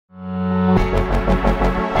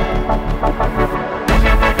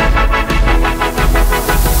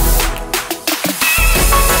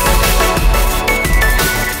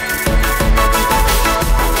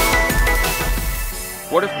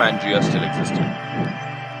Pangea still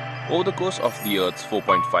existed. Over the course of the Earth's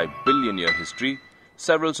 4.5 billion year history,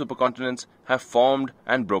 several supercontinents have formed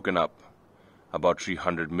and broken up. About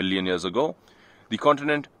 300 million years ago, the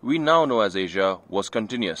continent we now know as Asia was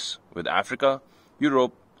continuous, with Africa,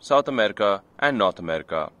 Europe, South America, and North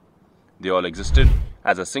America. They all existed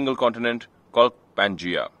as a single continent called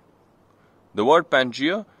Pangea. The word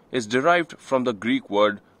Pangea is derived from the Greek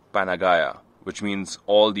word Pangea, which means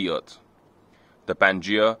all the earth. The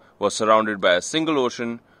Pangea was surrounded by a single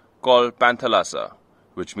ocean called Panthalassa,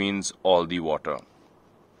 which means all the water.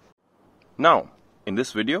 Now, in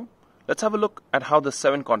this video, let's have a look at how the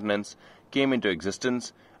 7 continents came into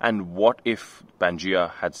existence and what if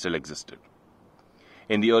Pangea had still existed.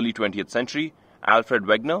 In the early 20th century, Alfred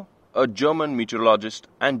Wegener, a German meteorologist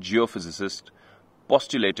and geophysicist,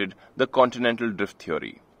 postulated the continental drift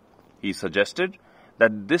theory. He suggested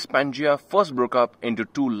that this Pangea first broke up into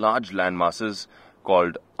 2 large land masses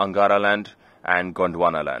called Angara land and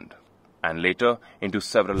Gondwana land, and later into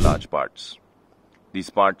several large parts. These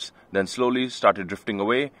parts then slowly started drifting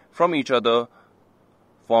away from each other,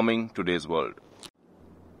 forming today's world.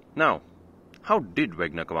 Now, how did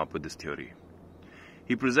Wegener come up with this theory?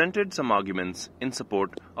 He presented some arguments in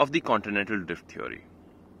support of the continental drift theory.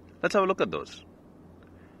 Let's have a look at those.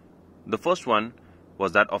 The first one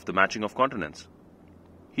was that of the matching of continents.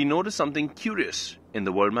 He noticed something curious in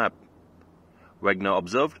the world map. Wegener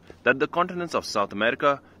observed that the continents of South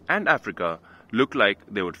America and Africa looked like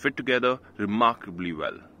they would fit together remarkably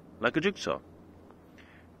well, like a jigsaw.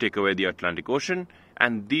 Take away the Atlantic Ocean,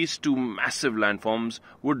 and these 2 massive landforms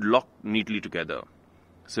would lock neatly together.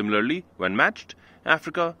 Similarly, when matched,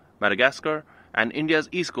 Africa, Madagascar, and India's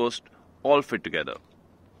east coast all fit together.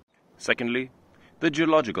 Secondly, the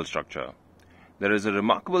geological structure. There is a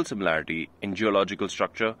remarkable similarity in geological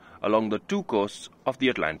structure along the 2 coasts of the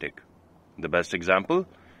Atlantic. The best example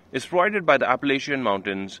is provided by the Appalachian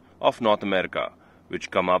Mountains of North America, which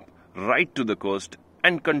come up right to the coast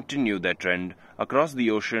and continue their trend across the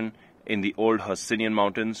ocean in the old Hercynian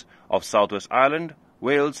Mountains of Southwest Ireland,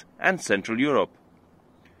 Wales, and Central Europe.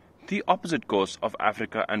 The opposite coasts of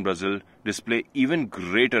Africa and Brazil display even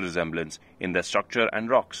greater resemblance in their structure and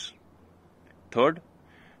rocks. Third,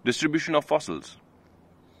 distribution of fossils.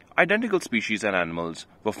 Identical species and animals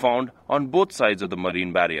were found on both sides of the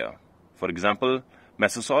marine barrier. For example,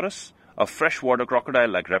 Mesosaurus, a freshwater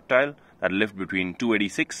crocodile-like reptile that lived between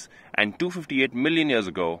 286 and 258 million years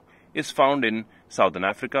ago, is found in southern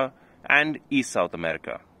Africa and East South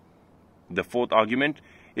America. The fourth argument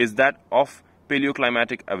is that of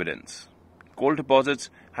paleoclimatic evidence. Coal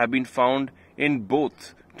deposits have been found in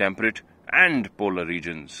both temperate and polar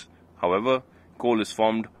regions. However, coal is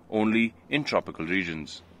formed only in tropical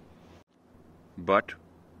regions. But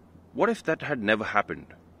what if that had never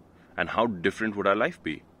happened? And how different would our life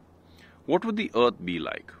be? What would the Earth be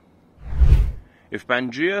like? If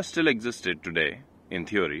Pangea still existed today, in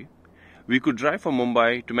theory, we could drive from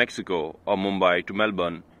Mumbai to Mexico or Mumbai to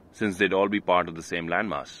Melbourne, since they'd all be part of the same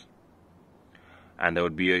landmass. And there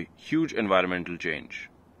would be a huge environmental change.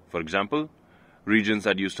 For example, regions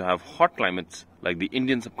that used to have hot climates like the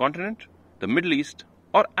Indian subcontinent, the Middle East,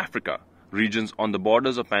 or Africa, regions on the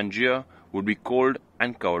borders of Pangea would be cold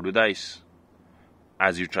and covered with ice.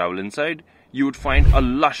 As you travel inside, you would find a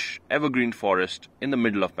lush, evergreen forest in the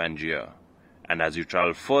middle of Pangea, and as you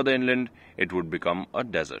travel further inland, it would become a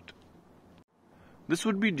desert. This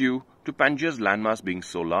would be due to Pangea's landmass being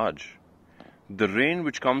so large. The rain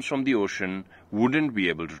which comes from the ocean wouldn't be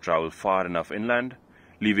able to travel far enough inland,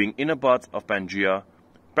 leaving inner parts of Pangea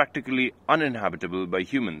practically uninhabitable by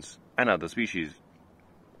humans and other species.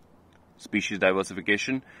 Species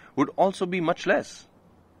diversification would also be much less.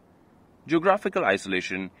 Geographical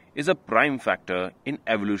isolation is a prime factor in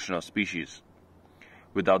evolution of species.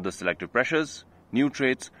 Without the selective pressures, new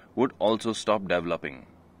traits would also stop developing.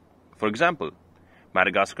 For example,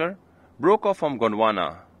 Madagascar broke off from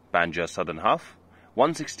Gondwana, Pangea's southern half,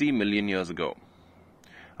 160 million years ago.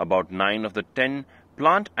 About 9 of the 10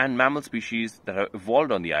 plant and mammal species that have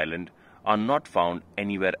evolved on the island are not found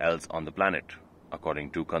anywhere else on the planet,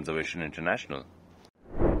 according to Conservation International.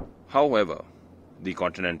 However, the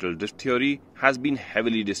continental drift theory has been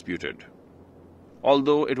heavily disputed.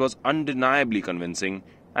 Although it was undeniably convincing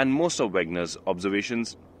and most of Wegener's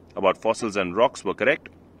observations about fossils and rocks were correct,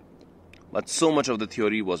 but so much of the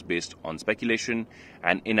theory was based on speculation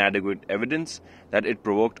and inadequate evidence that it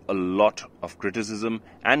provoked a lot of criticism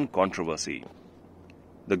and controversy.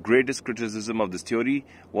 The greatest criticism of this theory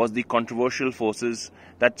was the controversial forces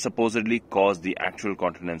that supposedly caused the actual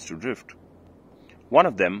continents to drift. One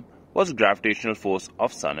of them was gravitational force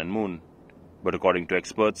of Sun and Moon. But according to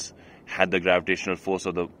experts, had the gravitational force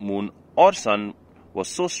of the moon or sun was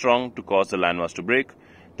so strong to cause the landmass to break,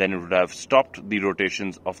 then it would have stopped the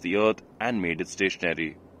rotations of the Earth and made it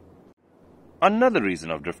stationary. Another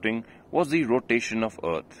reason of drifting was the rotation of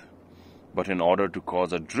Earth. But in order to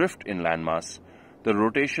cause a drift in landmass, the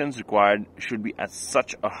rotations required should be at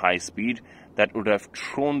such a high speed that would have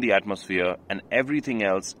thrown the atmosphere and everything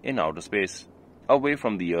else in outer space away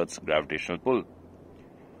from the Earth's gravitational pull.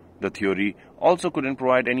 The theory also couldn't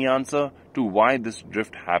provide any answer to why this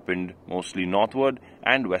drift happened mostly northward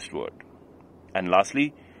and westward. And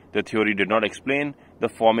lastly, the theory did not explain the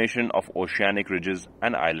formation of oceanic ridges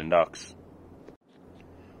and island arcs.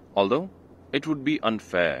 Although it would be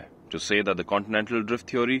unfair to say that the continental drift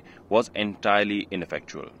theory was entirely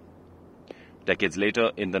ineffectual. Decades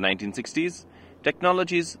later, in the 1960s,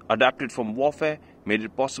 technologies adapted from warfare made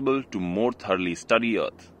it possible to more thoroughly study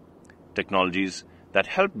Earth. Technologies that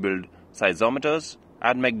helped build seismometers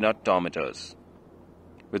and magnetometers.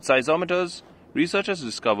 With seismometers, researchers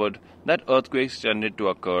discovered that earthquakes tended to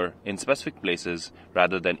occur in specific places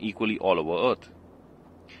rather than equally all over Earth.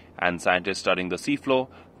 And scientists studying the seafloor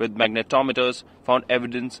with magnetometers found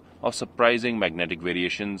evidence of surprising magnetic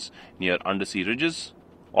variations near undersea ridges.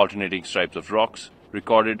 Alternating stripes of rocks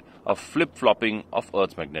recorded a flip-flopping of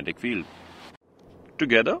Earth's magnetic field.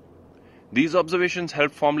 Together, these observations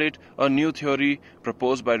helped formulate a new theory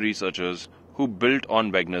proposed by researchers who built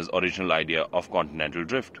on Wegener's original idea of continental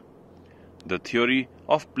drift, the theory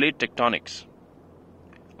of plate tectonics.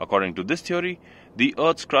 According to this theory, the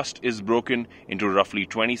Earth's crust is broken into roughly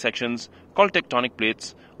 20 sections called tectonic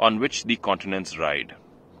plates on which the continents ride.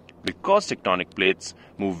 Because tectonic plates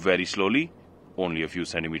move very slowly, only a few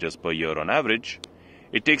centimeters per year on average,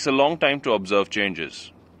 it takes a long time to observe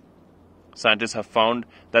changes. Scientists have found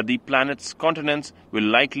that the planet's continents will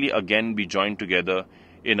likely again be joined together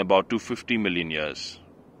in about 250 million years.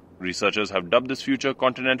 Researchers have dubbed this future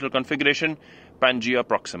continental configuration Pangea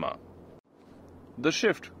Proxima. The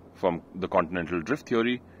shift from the continental drift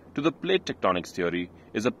theory to the plate tectonics theory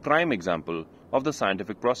is a prime example of the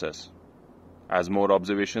scientific process. As more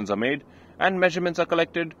observations are made and measurements are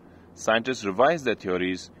collected, scientists revise their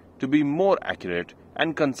theories to be more accurate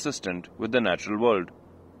and consistent with the natural world.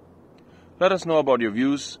 Let us know about your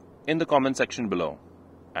views in the comment section below.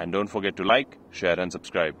 And don't forget to like, share and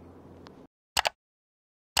subscribe.